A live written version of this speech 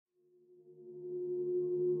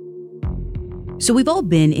So we've all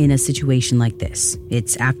been in a situation like this.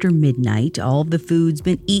 It's after midnight, all of the food's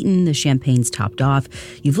been eaten, the champagne's topped off,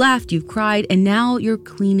 you've laughed, you've cried, and now you're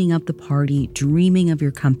cleaning up the party, dreaming of your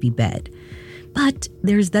comfy bed. But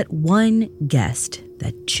there's that one guest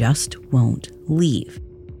that just won't leave.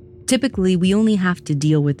 Typically, we only have to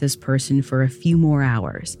deal with this person for a few more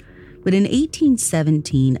hours. But in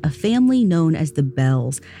 1817, a family known as the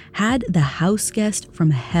Bells had the house guest from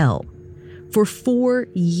hell. For 4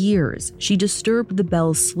 years, she disturbed the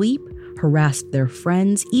Bells' sleep, harassed their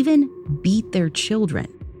friends, even beat their children.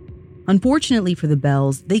 Unfortunately for the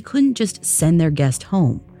Bells, they couldn't just send their guest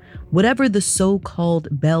home. Whatever the so-called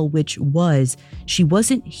Bell Witch was, she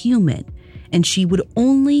wasn't human, and she would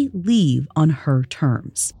only leave on her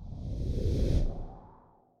terms.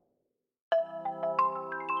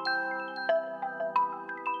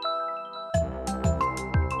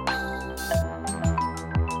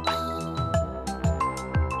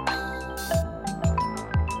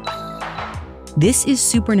 This is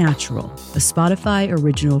Supernatural, a Spotify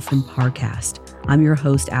original from Parcast. I'm your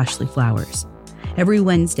host, Ashley Flowers. Every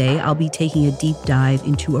Wednesday, I'll be taking a deep dive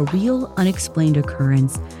into a real, unexplained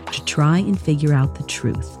occurrence to try and figure out the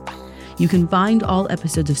truth. You can find all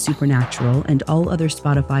episodes of Supernatural and all other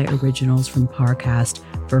Spotify originals from Parcast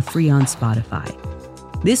for free on Spotify.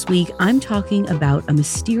 This week, I'm talking about a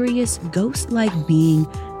mysterious, ghost-like being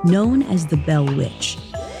known as the Bell Witch.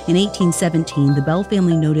 In 1817, the Bell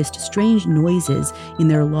family noticed strange noises in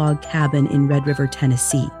their log cabin in Red River,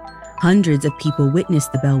 Tennessee. Hundreds of people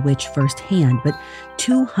witnessed the Bell Witch firsthand, but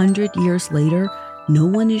 200 years later, no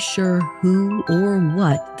one is sure who or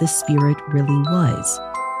what the spirit really was.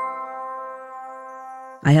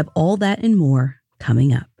 I have all that and more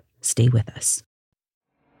coming up. Stay with us.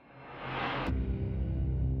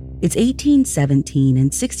 It's 1817,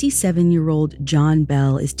 and 67-year-old John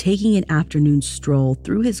Bell is taking an afternoon stroll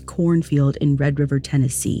through his cornfield in Red River,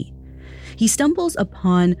 Tennessee. He stumbles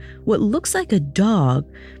upon what looks like a dog,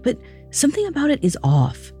 but something about it is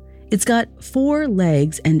off. It's got 4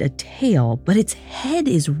 legs and a tail, but its head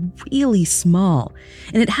is really small,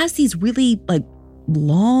 and it has these really,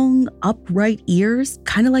 long, upright ears,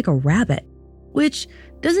 kind of like a rabbit, which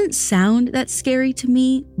doesn't sound that scary to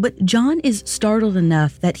me, but John is startled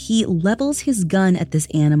enough that he levels his gun at this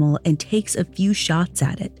animal and takes a few shots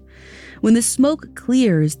at it. When the smoke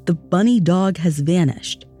clears, the bunny dog has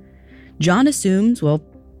vanished. John assumes,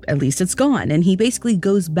 at least it's gone, and he basically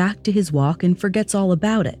goes back to his walk and forgets all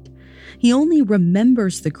about it. He only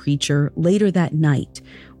remembers the creature later that night,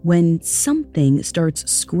 when something starts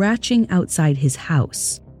scratching outside his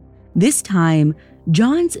house. This time,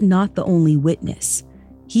 John's not the only witness.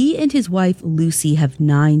 He and his wife Lucy have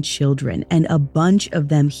 9 children, and a bunch of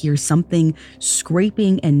them hear something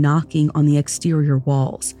scraping and knocking on the exterior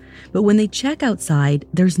walls. But when they check outside,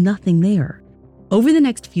 there's nothing there. Over the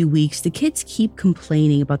next few weeks, the kids keep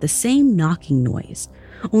complaining about the same knocking noise.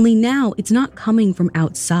 Only now it's not coming from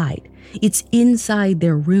outside. It's inside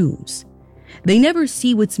their rooms. They never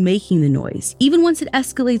see what's making the noise, even once it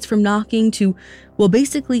escalates from knocking to,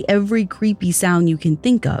 basically every creepy sound you can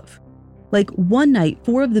think of. Like one night,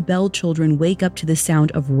 4 of the Bell children wake up to the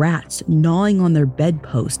sound of rats gnawing on their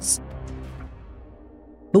bedposts.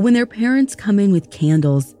 But when their parents come in with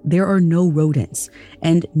candles, there are no rodents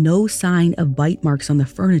and no sign of bite marks on the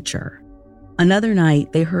furniture. Another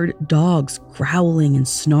night, they heard dogs growling and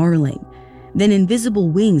snarling, then invisible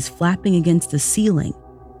wings flapping against the ceiling,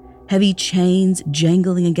 heavy chains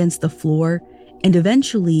jangling against the floor, and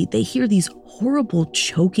eventually they hear these horrible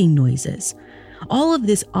choking noises. All of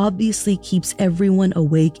this obviously keeps everyone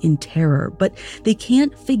awake in terror, but they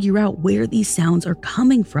can't figure out where these sounds are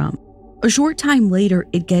coming from. A short time later,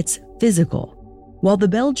 it gets physical. While the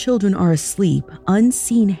Bell children are asleep,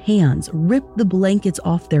 unseen hands rip the blankets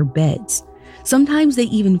off their beds. Sometimes they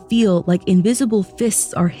even feel like invisible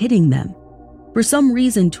fists are hitting them. For some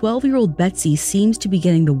reason, 12-year-old Betsy seems to be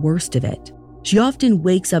getting the worst of it. She often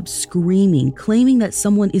wakes up screaming, claiming that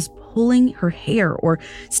someone is pulling her hair or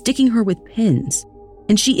sticking her with pins.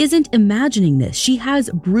 And she isn't imagining this. She has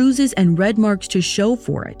bruises and red marks to show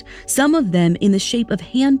for it, some of them in the shape of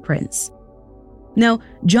handprints. Now,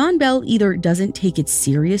 John Bell either doesn't take it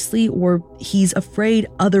seriously or he's afraid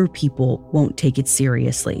other people won't take it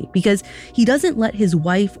seriously because he doesn't let his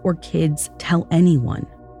wife or kids tell anyone.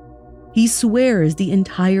 He swears the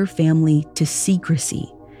entire family to secrecy.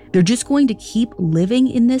 They're just going to keep living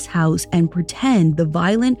in this house and pretend the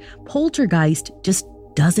violent poltergeist just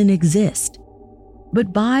doesn't exist.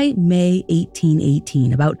 But by May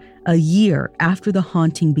 1818, about a year after the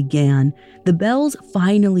haunting began, the Bells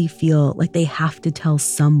finally feel like they have to tell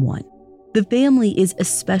someone. The family is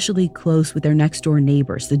especially close with their next-door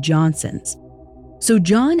neighbors, the Johnsons. So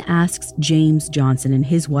John asks James Johnson and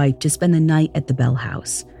his wife to spend the night at the Bell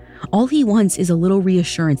house. All he wants is a little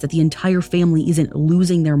reassurance that the entire family isn't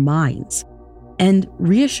losing their minds. And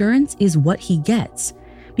reassurance is what he gets,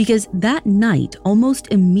 because that night, almost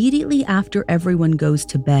immediately after everyone goes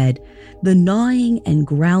to bed, the gnawing and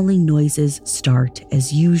growling noises start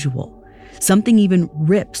as usual. Something even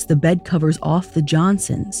rips the bed covers off the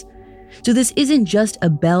Johnsons. So this isn't just a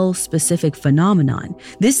Bell-specific phenomenon.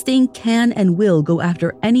 This thing can and will go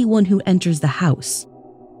after anyone who enters the house.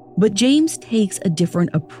 But James takes a different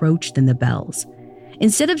approach than the Bells.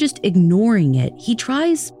 Instead of just ignoring it, he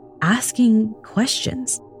tries asking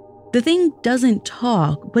questions. The thing doesn't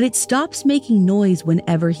talk, but it stops making noise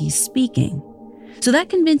whenever he's speaking. So that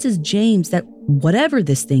convinces James that whatever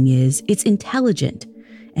this thing is, it's intelligent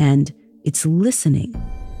and it's listening.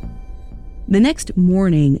 The next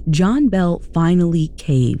morning, John Bell finally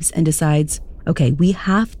caves and decides, okay, we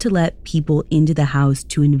have to let people into the house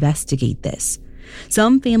to investigate this.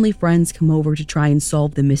 Some family friends come over to try and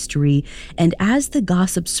solve the mystery, and as the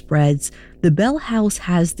gossip spreads, the Bell house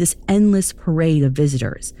has this endless parade of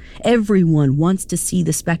visitors. Everyone wants to see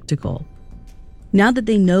the spectacle. Now that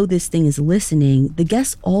they know this thing is listening, the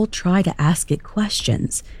guests all try to ask it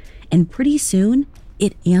questions, and pretty soon,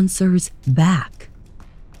 it answers back.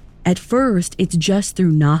 At first, it's just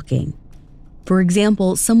through knocking. For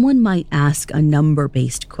example, someone might ask a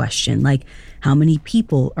number-based question like, how many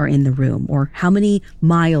people are in the room, or how many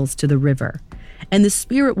miles to the river? And the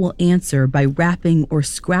spirit will answer by rapping or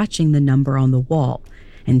scratching the number on the wall,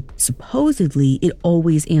 and supposedly it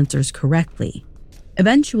always answers correctly.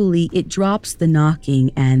 Eventually, it drops the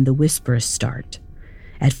knocking and the whispers start.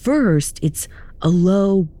 At first, it's a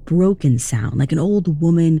low, broken sound, like an old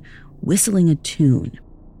woman whistling a tune.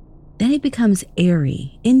 Then it becomes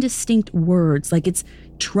airy, indistinct words like it's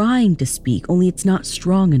trying to speak, only it's not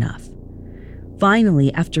strong enough.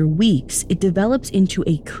 Finally, after weeks, it develops into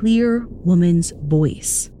a clear woman's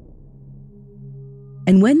voice.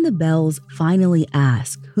 And when the Bells finally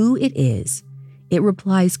ask who it is, it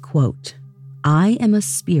replies, quote, "I am a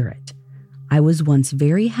spirit. I was once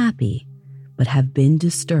very happy, but have been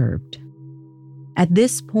disturbed." At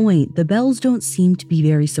this point, the Bells don't seem to be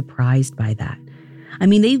very surprised by that. I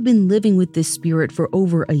mean, they've been living with this spirit for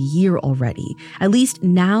over a year already. At least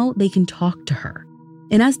now they can talk to her.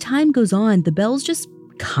 And as time goes on, the Bells just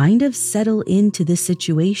kind of settle into this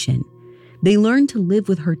situation. They learn to live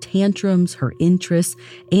with her tantrums, her interests,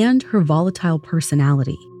 and her volatile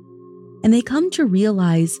personality. And they come to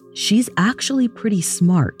realize she's actually pretty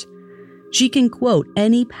smart. She can quote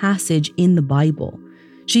any passage in the Bible.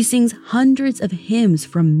 She sings hundreds of hymns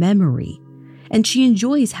from memory. And she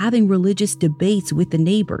enjoys having religious debates with the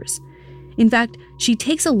neighbors. In fact, she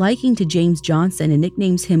takes a liking to James Johnson and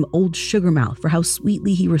nicknames him Old Sugarmouth for how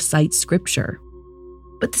sweetly he recites scripture.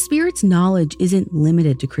 But the spirit's knowledge isn't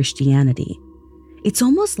limited to Christianity. It's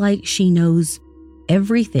almost like she knows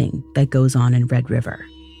everything that goes on in Red River.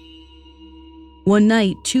 One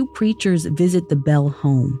night, two preachers visit the Bell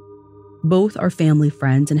home. Both are family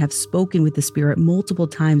friends and have spoken with the spirit multiple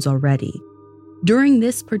times already. During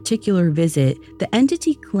this particular visit, the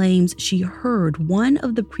entity claims she heard one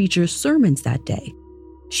of the preacher's sermons that day.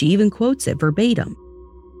 She even quotes it verbatim.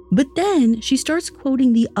 But then she starts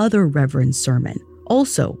quoting the other reverend's sermon,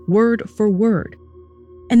 also word for word.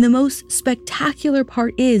 And the most spectacular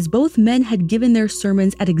part is both men had given their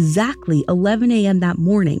sermons at exactly 11 a.m. that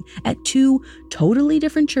morning at two totally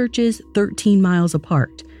different churches 13 miles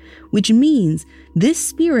apart, which means this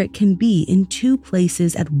spirit can be in two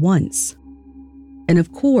places at once. And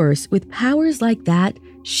of course, with powers like that,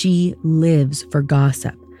 she lives for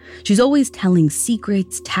gossip. She's always telling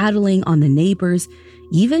secrets, tattling on the neighbors,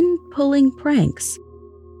 even pulling pranks.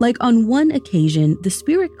 Like on one occasion, the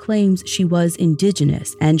spirit claims she was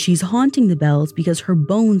indigenous and she's haunting the Bells because her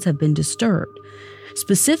bones have been disturbed.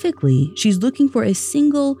 Specifically, she's looking for a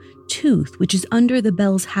single tooth which is under the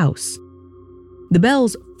Bells' house. The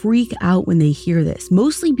Bells freak out when they hear this,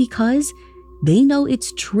 mostly because they know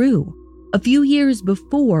it's true. A few years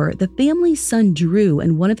before, the family's son Drew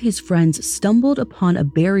and one of his friends stumbled upon a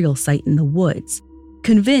burial site in the woods.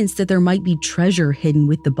 Convinced that there might be treasure hidden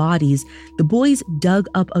with the bodies, the boys dug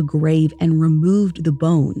up a grave and removed the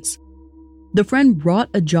bones. The friend brought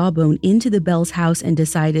a jawbone into the Bells' house and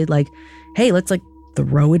decided, hey, let's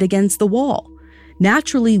throw it against the wall.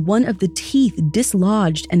 Naturally, one of the teeth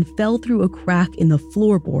dislodged and fell through a crack in the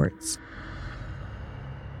floorboards.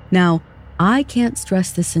 Now, I can't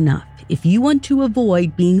stress this enough. If you want to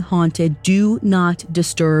avoid being haunted, do not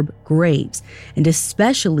disturb graves, and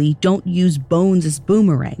especially don't use bones as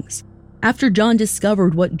boomerangs. After John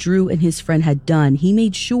discovered what Drew and his friend had done, he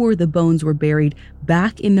made sure the bones were buried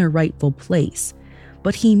back in their rightful place.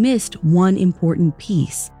 But he missed one important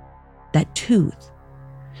piece, that tooth.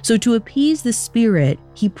 So to appease the spirit,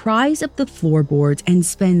 he pries up the floorboards and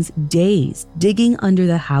spends days digging under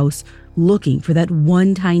the house looking for that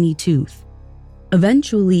one tiny tooth.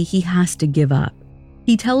 Eventually, he has to give up.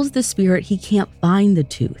 He tells the spirit he can't find the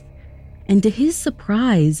tooth. And to his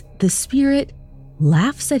surprise, the spirit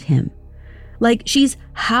laughs at him, like she's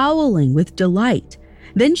howling with delight.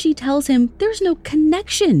 Then she tells him there's no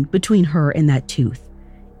connection between her and that tooth.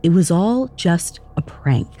 It was all just a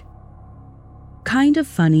prank. Kind of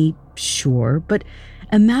funny, sure, but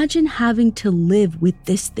imagine having to live with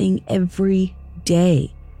this thing every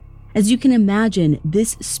day. As you can imagine,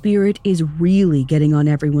 this spirit is really getting on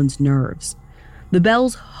everyone's nerves. The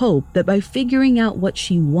Bells hope that by figuring out what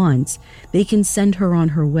she wants, they can send her on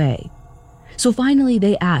her way. So finally,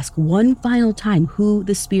 they ask one final time who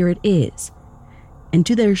the spirit is. And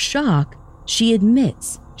to their shock, she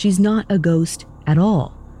admits she's not a ghost at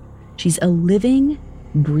all. She's a living,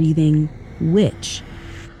 breathing witch.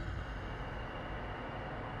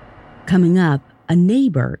 Coming up, a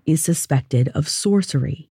neighbor is suspected of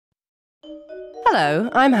sorcery. Hello,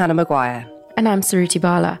 I'm Hannah Maguire. And I'm Suruthi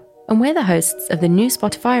Bala, and we're the hosts of the new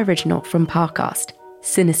Spotify original from Parcast,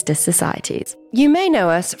 Sinister Societies. You may know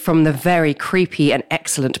us from the very creepy and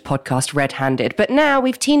excellent podcast Red Handed, but now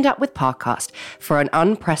we've teamed up with Parcast for an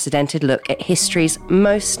unprecedented look at history's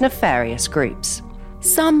most nefarious groups.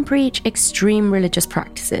 Some preach extreme religious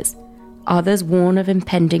practices, others warn of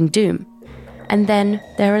impending doom, and then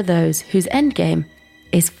there are those whose endgame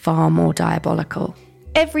is far more diabolical.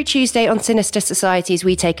 Every Tuesday on Sinister Societies,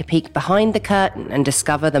 we take a peek behind the curtain and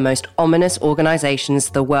discover the most ominous organisations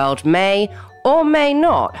the world may or may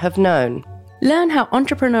not have known. Learn how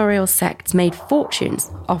entrepreneurial sects made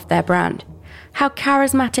fortunes off their brand, how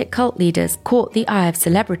charismatic cult leaders caught the eye of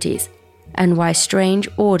celebrities, and why strange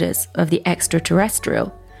orders of the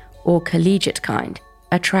extraterrestrial or collegiate kind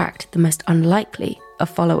attract the most unlikely of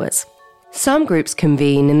followers. Some groups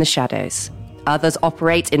convene in the shadows, others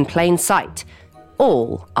operate in plain sight.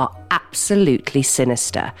 All are absolutely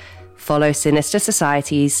sinister. Follow Sinister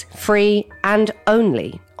Societies, free and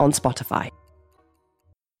only on Spotify.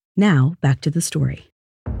 Now, back to the story.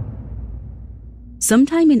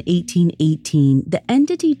 Sometime in 1818, the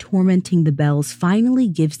entity tormenting the Bells finally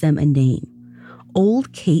gives them a name,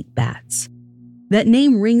 Old Kate Batts. That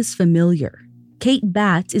name rings familiar. Kate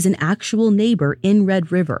Batts is an actual neighbor in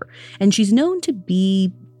Red River, and she's known to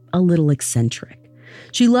be a little eccentric.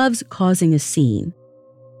 She loves causing a scene.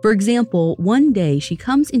 For example, one day she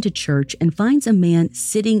comes into church and finds a man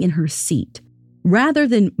sitting in her seat. Rather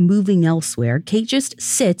than moving elsewhere, Kate just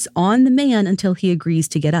sits on the man until he agrees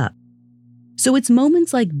to get up. So it's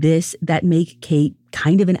moments like this that make Kate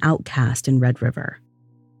kind of an outcast in Red River.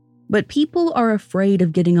 But people are afraid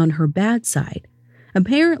of getting on her bad side.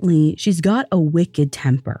 Apparently, she's got a wicked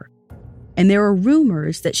temper. And there are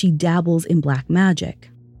rumors that she dabbles in black magic.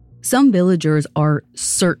 Some villagers are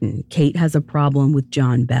certain Kate has a problem with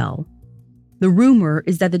John Bell. The rumor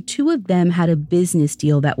is that the two of them had a business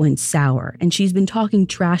deal that went sour, and she's been talking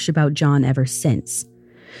trash about John ever since.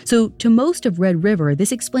 So to most of Red River,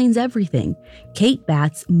 this explains everything. Kate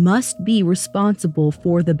Batts must be responsible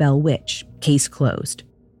for the Bell Witch. Case closed.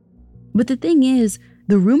 But the thing is,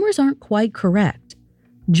 the rumors aren't quite correct.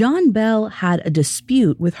 John Bell had a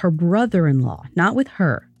dispute with her brother-in-law, not with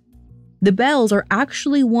her. The Bells are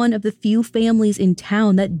actually one of the few families in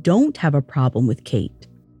town that don't have a problem with Kate.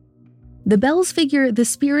 The Bells figure the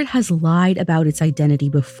spirit has lied about its identity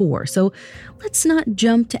before, so let's not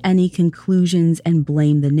jump to any conclusions and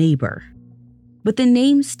blame the neighbor. But the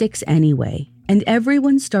name sticks anyway, and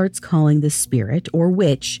everyone starts calling the spirit, or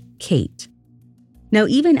witch, Kate. Now,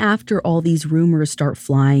 even after all these rumors start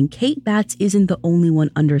flying, Kate Batts isn't the only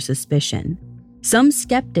one under suspicion. Some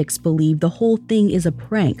skeptics believe the whole thing is a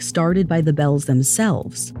prank started by the Bells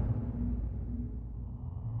themselves.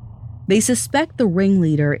 They suspect the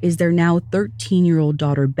ringleader is their now 13-year-old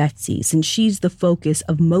daughter Betsy, since she's the focus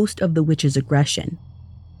of most of the witch's aggression.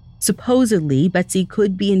 Supposedly, Betsy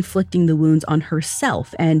could be inflicting the wounds on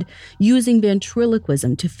herself and using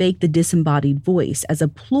ventriloquism to fake the disembodied voice as a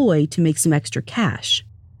ploy to make some extra cash.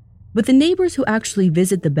 But the neighbors who actually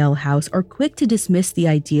visit the Bell house are quick to dismiss the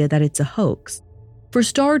idea that it's a hoax. For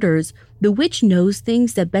starters, the witch knows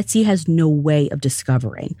things that Betsy has no way of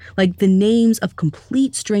discovering, like the names of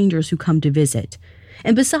complete strangers who come to visit.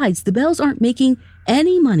 And besides, the Bells aren't making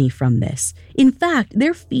any money from this. In fact,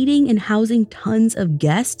 they're feeding and housing tons of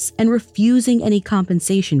guests and refusing any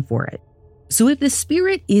compensation for it. So if the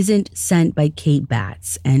spirit isn't sent by Kate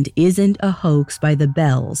Batts and isn't a hoax by the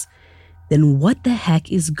Bells, then what the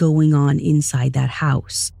heck is going on inside that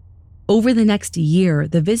house? Over the next year,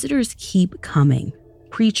 the visitors keep coming.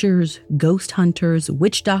 Preachers, ghost hunters,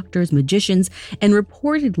 witch doctors, magicians, and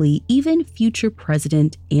reportedly even future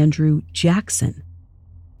President Andrew Jackson.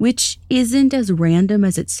 Which isn't as random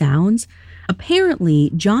as it sounds.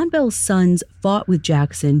 Apparently, John Bell's sons fought with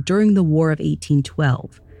Jackson during the War of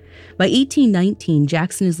 1812. By 1819,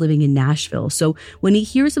 Jackson is living in Nashville, so when he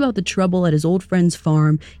hears about the trouble at his old friend's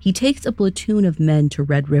farm, he takes a platoon of men to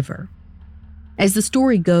Red River. As the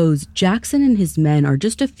story goes, Jackson and his men are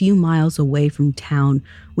just a few miles away from town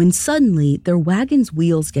when suddenly their wagon's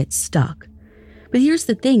wheels get stuck. But here's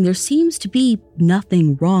the thing, there seems to be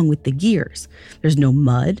nothing wrong with the gears. There's no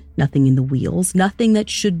mud, nothing in the wheels, nothing that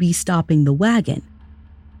should be stopping the wagon.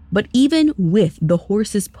 But even with the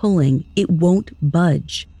horses pulling, it won't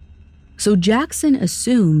budge. So Jackson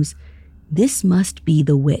assumes this must be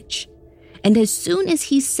the witch. And as soon as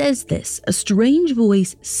he says this, a strange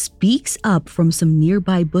voice speaks up from some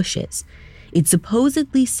nearby bushes. It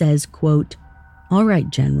supposedly says, quote, "All right,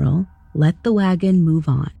 General, let the wagon move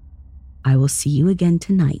on. I will see you again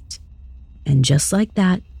tonight." And just like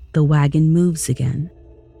that, the wagon moves again.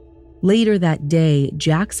 Later that day,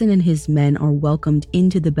 Jackson and his men are welcomed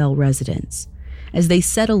into the Bell residence. As they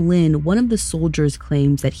settle in, one of the soldiers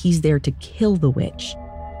claims that he's there to kill the witch.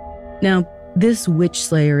 Now, this witch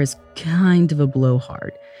slayer is kind of a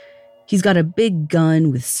blowhard. He's got a big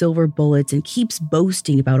gun with silver bullets and keeps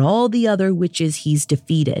boasting about all the other witches he's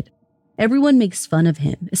defeated. Everyone makes fun of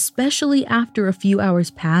him, especially after a few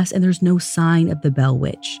hours pass and there's no sign of the Bell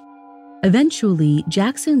Witch. Eventually,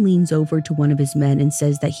 Jackson leans over to one of his men and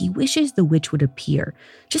says that he wishes the witch would appear,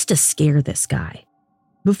 just to scare this guy.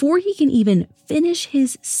 Before he can even finish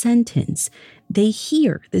his sentence, they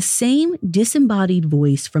hear the same disembodied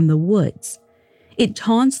voice from the woods. It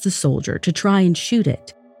taunts the soldier to try and shoot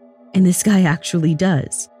it, and this guy actually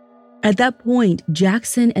does. At that point,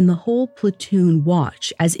 Jackson and the whole platoon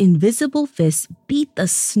watch as invisible fists beat the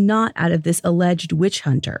snot out of this alleged witch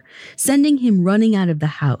hunter, sending him running out of the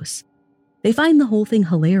house. They find the whole thing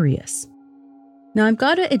hilarious. Now, I've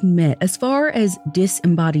got to admit, as far as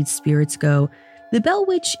disembodied spirits go, the Bell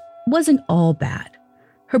Witch wasn't all bad.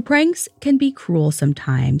 Her pranks can be cruel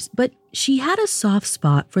sometimes, but she had a soft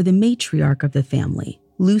spot for the matriarch of the family,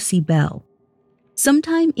 Lucy Bell.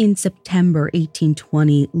 Sometime in September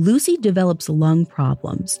 1820, Lucy develops lung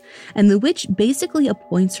problems, and the witch basically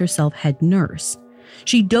appoints herself head nurse.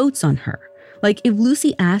 She dotes on her. Like, if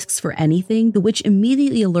Lucy asks for anything, the witch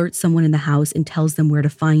immediately alerts someone in the house and tells them where to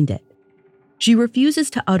find it. She refuses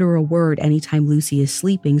to utter a word anytime Lucy is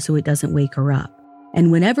sleeping so it doesn't wake her up. And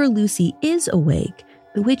whenever Lucy is awake,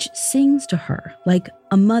 the witch sings to her like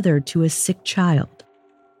a mother to a sick child.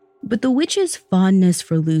 But the witch's fondness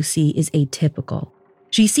for Lucy is atypical.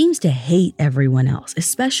 She seems to hate everyone else,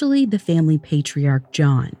 especially the family patriarch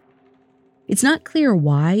John. It's not clear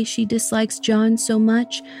why she dislikes John so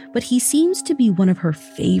much, but he seems to be one of her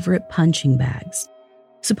favorite punching bags.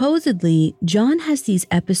 Supposedly, John has these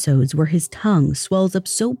episodes where his tongue swells up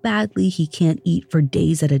so badly he can't eat for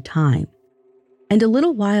days at a time. And a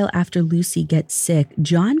little while after Lucy gets sick,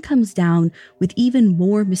 John comes down with even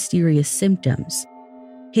more mysterious symptoms.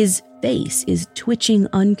 His face is twitching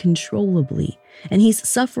uncontrollably, and he's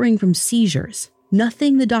suffering from seizures.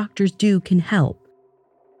 Nothing the doctors do can help.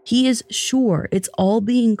 He is sure it's all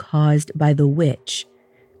being caused by the witch,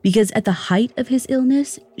 because at the height of his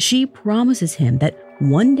illness, she promises him that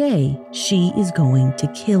one day she is going to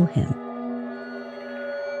kill him.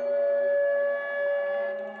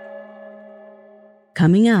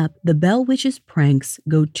 Coming up, the Bell Witch's pranks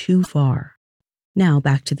go too far. Now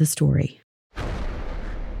back to the story.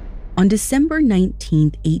 On December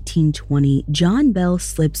 19, 1820, John Bell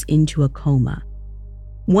slips into a coma.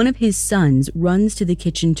 One of his sons runs to the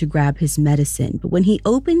kitchen to grab his medicine, but when he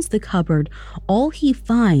opens the cupboard, all he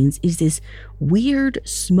finds is this weird,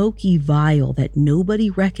 smoky vial that nobody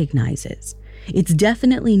recognizes. It's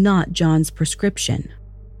definitely not John's prescription.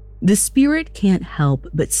 The spirit can't help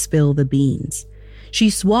but spill the beans. She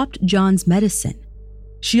swapped John's medicine.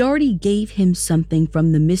 She already gave him something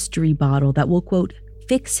from the mystery bottle that will, quote,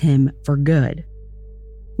 fix him for good.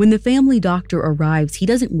 When the family doctor arrives, he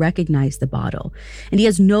doesn't recognize the bottle, and he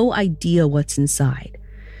has no idea what's inside.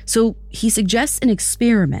 So he suggests an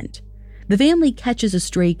experiment. The family catches a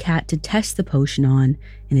stray cat to test the potion on,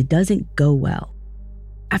 and it doesn't go well.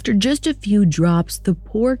 After just a few drops, the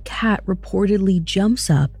poor cat reportedly jumps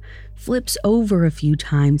up, flips over a few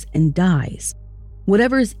times, and dies.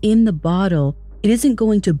 Whatever's in the bottle, it isn't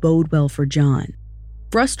going to bode well for John.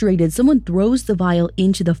 Frustrated, someone throws the vial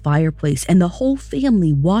into the fireplace, and the whole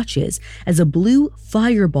family watches as a blue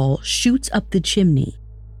fireball shoots up the chimney.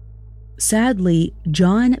 Sadly,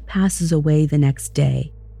 John passes away the next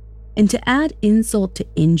day, and to add insult to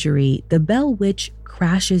injury, the Bell Witch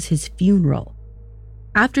crashes his funeral.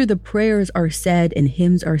 After the prayers are said and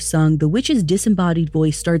hymns are sung, the witch's disembodied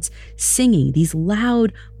voice starts singing these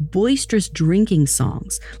loud, boisterous drinking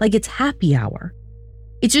songs like it's happy hour.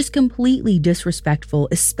 It's just completely disrespectful,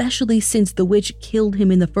 especially since the witch killed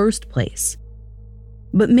him in the first place.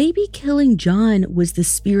 But maybe killing John was the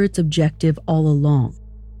spirit's objective all along,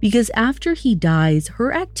 because after he dies,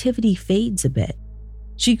 her activity fades a bit.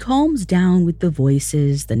 She calms down with the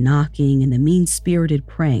voices, the knocking, and the mean-spirited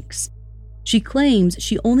pranks. She claims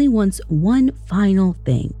she only wants one final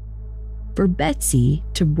thing: for Betsy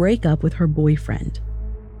to break up with her boyfriend.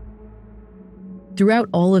 Throughout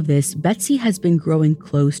all of this, Betsy has been growing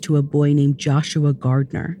close to a boy named Joshua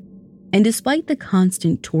Gardner. And despite the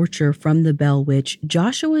constant torture from the Bell Witch,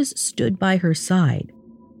 Joshua's stood by her side.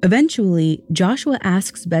 Eventually, Joshua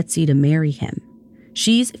asks Betsy to marry him.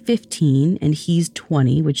 She's 15 and he's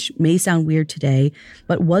 20, which may sound weird today,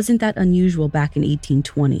 but wasn't that unusual back in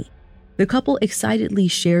 1820. The couple excitedly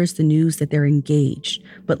shares the news that they're engaged,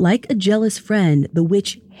 but like a jealous friend, the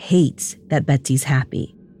witch hates that Betsy's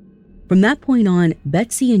happy. From that point on,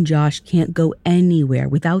 Betsy and Josh can't go anywhere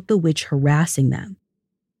without the witch harassing them.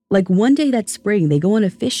 Like one day that spring, they go on a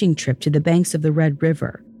fishing trip to the banks of the Red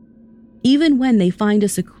River. Even when they find a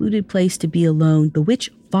secluded place to be alone, the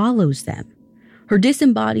witch follows them. Her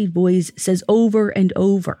disembodied voice says over and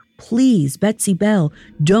over, "Please, Betsy Bell,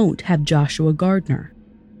 don't have Joshua Gardner."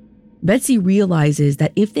 Betsy realizes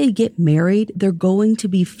that if they get married, they're going to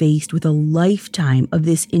be faced with a lifetime of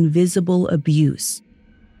this invisible abuse.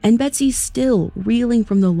 And Betsy's still reeling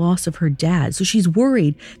from the loss of her dad, so she's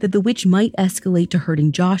worried that the witch might escalate to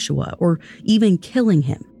hurting Joshua or even killing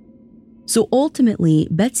him. So ultimately,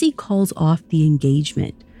 Betsy calls off the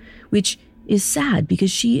engagement, which is sad because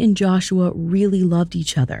she and Joshua really loved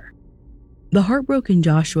each other. The heartbroken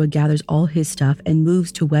Joshua gathers all his stuff and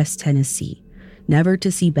moves to West Tennessee, never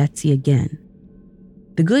to see Betsy again.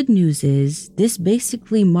 The good news is, this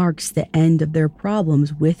basically marks the end of their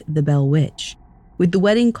problems with the Bell Witch. With the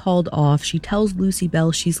wedding called off, she tells Lucy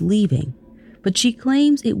Bell she's leaving, but she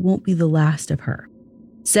claims it won't be the last of her.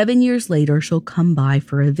 7 years later, she'll come by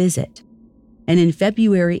for a visit. And in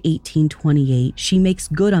February 1828, she makes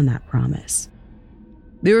good on that promise.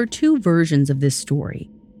 There are two versions of this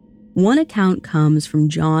story. One account comes from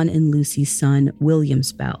John and Lucy's son, William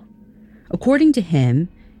Bell. According to him,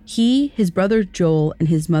 he, his brother Joel, and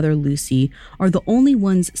his mother Lucy are the only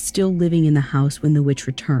ones still living in the house when the witch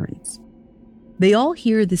returns. They all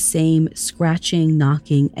hear the same scratching,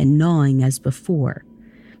 knocking, and gnawing as before.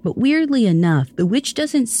 But weirdly enough, the witch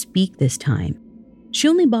doesn't speak this time. She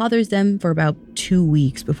only bothers them for about 2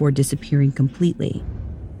 weeks before disappearing completely.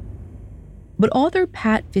 But author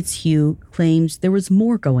Pat Fitzhugh claims there was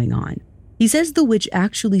more going on. He says the witch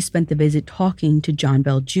actually spent the visit talking to John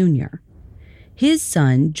Bell Jr. His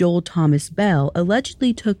son, Joel Thomas Bell,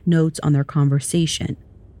 allegedly took notes on their conversation.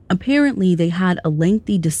 Apparently, they had a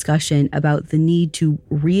lengthy discussion about the need to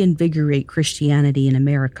reinvigorate Christianity in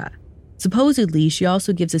America. Supposedly, she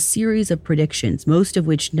also gives a series of predictions, most of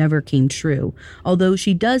which never came true, although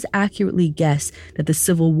she does accurately guess that the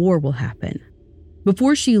Civil War will happen.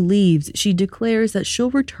 Before she leaves, she declares that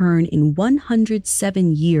she'll return in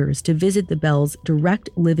 107 years to visit the Bells' direct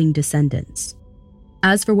living descendants.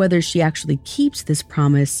 As for whether she actually keeps this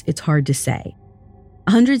promise, it's hard to say.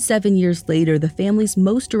 107 years later, the family's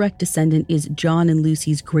most direct descendant is John and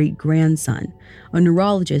Lucy's great-grandson, a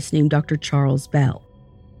neurologist named Dr. Charles Bell.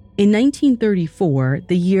 In 1934,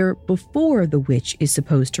 the year before the witch is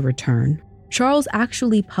supposed to return, Charles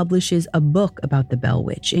actually publishes a book about the Bell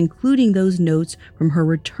Witch, including those notes from her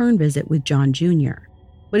return visit with John Jr.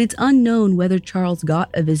 But it's unknown whether Charles got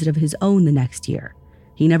a visit of his own the next year.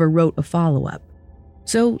 He never wrote a follow-up.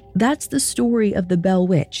 So that's the story of the Bell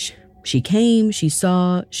Witch. She came, she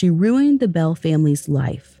saw, she ruined the Bell family's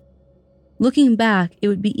life. Looking back, it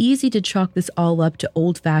would be easy to chalk this all up to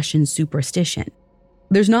old-fashioned superstition.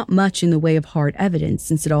 There's not much in the way of hard evidence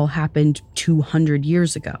since it all happened 200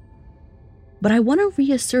 years ago. But I want to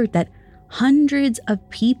reassert that hundreds of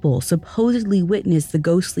people supposedly witnessed the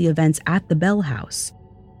ghostly events at the Bell House,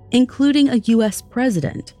 including a U.S.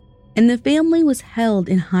 president. And the family was held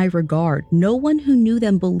in high regard. No one who knew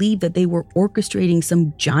them believed that they were orchestrating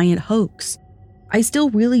some giant hoax. I still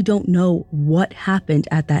really don't know what happened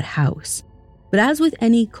at that house. But as with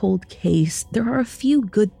any cold case, there are a few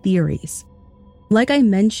good theories. Like I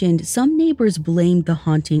mentioned, some neighbors blamed the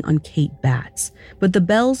haunting on Kate Batts, but the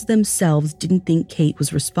Bells themselves didn't think Kate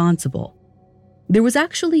was responsible. There was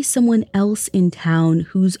actually someone else in town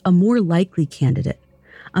who's a more likely candidate,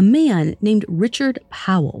 a man named Richard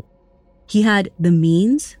Powell. He had the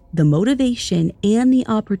means, the motivation, and the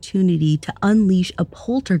opportunity to unleash a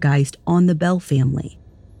poltergeist on the Bell family.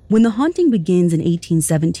 When the haunting begins in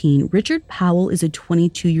 1817, Richard Powell is a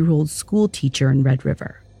 22-year-old school teacher in Red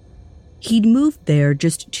River. He'd moved there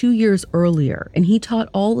just 2 years earlier, and he taught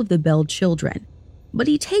all of the Bell children. But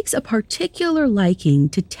he takes a particular liking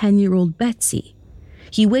to 10-year-old Betsy.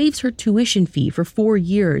 He waives her tuition fee for 4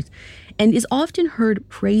 years and is often heard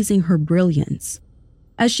praising her brilliance.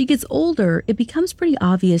 As she gets older, it becomes pretty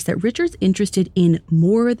obvious that Richard's interested in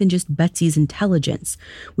more than just Betsy's intelligence,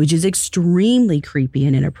 which is extremely creepy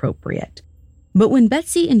and inappropriate. But when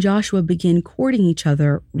Betsy and Joshua begin courting each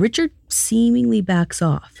other, Richard seemingly backs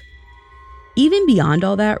off. Even beyond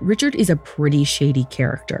all that, Richard is a pretty shady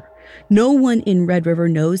character. No one in Red River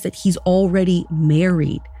knows that he's already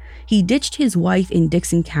married. He ditched his wife in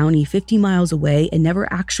Dixon County 50 miles away and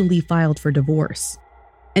never actually filed for divorce.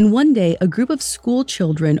 And one day, a group of school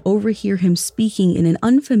children overhear him speaking in an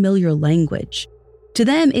unfamiliar language. To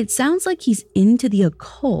them, it sounds like he's into the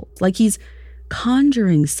occult, like he's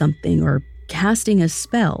conjuring something or casting a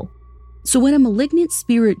spell. So when a malignant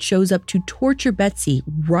spirit shows up to torture Betsy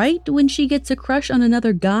right when she gets a crush on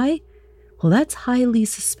another guy, well, that's highly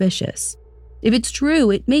suspicious. If it's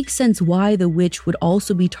true, it makes sense why the witch would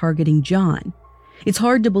also be targeting John. It's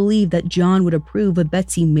hard to believe that John would approve of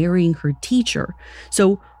Betsy marrying her teacher,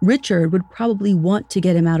 so Richard would probably want to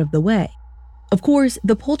get him out of the way. Of course,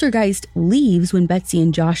 the poltergeist leaves when Betsy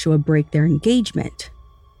and Joshua break their engagement.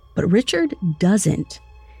 But Richard doesn't.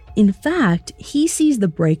 In fact, he sees the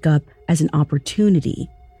breakup as an opportunity.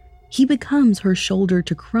 He becomes her shoulder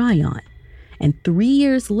to cry on. And 3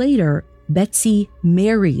 years later, Betsy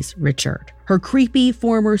marries Richard, her creepy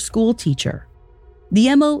former school teacher.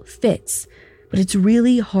 The MO fits, but it's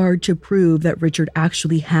really hard to prove that Richard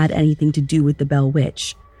actually had anything to do with the Bell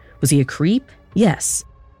Witch. Was he a creep? Yes.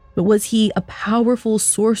 But was he a powerful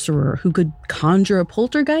sorcerer who could conjure a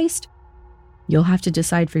poltergeist? You'll have to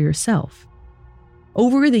decide for yourself.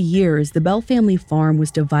 Over the years, the Bell family farm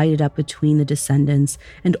was divided up between the descendants,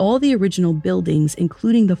 and all the original buildings,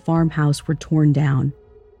 including the farmhouse, were torn down.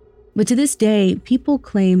 But to this day, people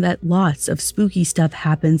claim that lots of spooky stuff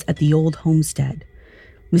happens at the old homestead.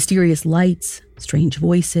 Mysterious lights, strange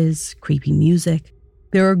voices, creepy music.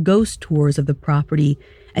 There are ghost tours of the property,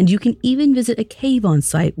 and you can even visit a cave on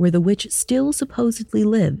site where the witch still supposedly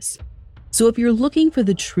lives. So if you're looking for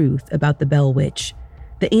the truth about the Bell Witch,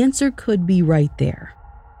 the answer could be right there.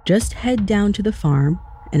 Just head down to the farm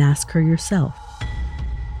and ask her yourself.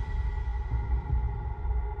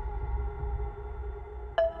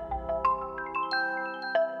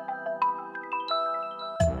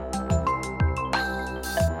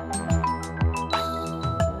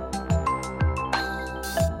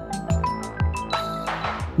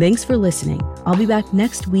 Thanks for listening. I'll be back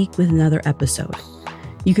next week with another episode.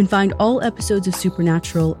 You can find all episodes of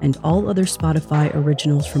Supernatural and all other Spotify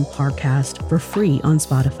originals from Parcast for free on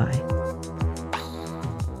Spotify.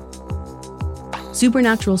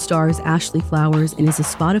 Supernatural stars Ashley Flowers and is a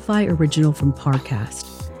Spotify original from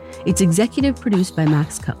Parcast. It's executive produced by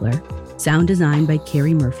Max Cutler, sound designed by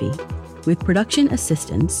Carrie Murphy, with production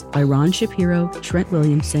assistance by Ron Shapiro, Trent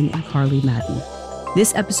Williamson, and Carly Madden.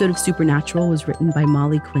 This episode of Supernatural was written by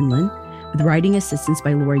Molly Quinlan, with writing assistance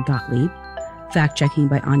by Lori Gottlieb, fact-checking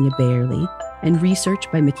by Anya Bayerly, and research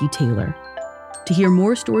by Mickey Taylor. To hear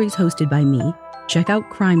more stories hosted by me, check out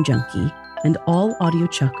Crime Junkie and all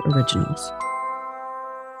AudioChuck originals.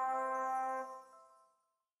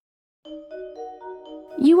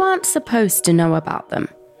 You aren't supposed to know about them,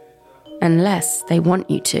 unless they want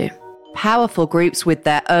you to. Powerful groups with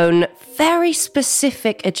their own very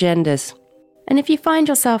specific agendas. And if you find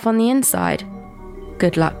yourself on the inside,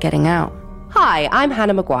 good luck getting out. Hi, I'm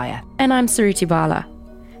Hannah Maguire. And I'm Suruthi Bala.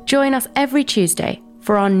 Join us every Tuesday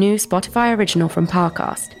for our new Spotify original from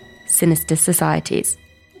Parcast, Sinister Societies.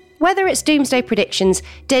 Whether it's doomsday predictions,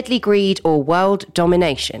 deadly greed, or world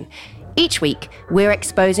domination, each week we're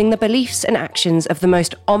exposing the beliefs and actions of the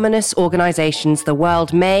most ominous organizations the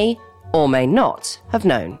world may or may not have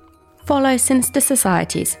known. Follow Sinister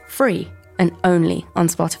Societies free and only on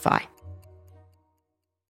Spotify.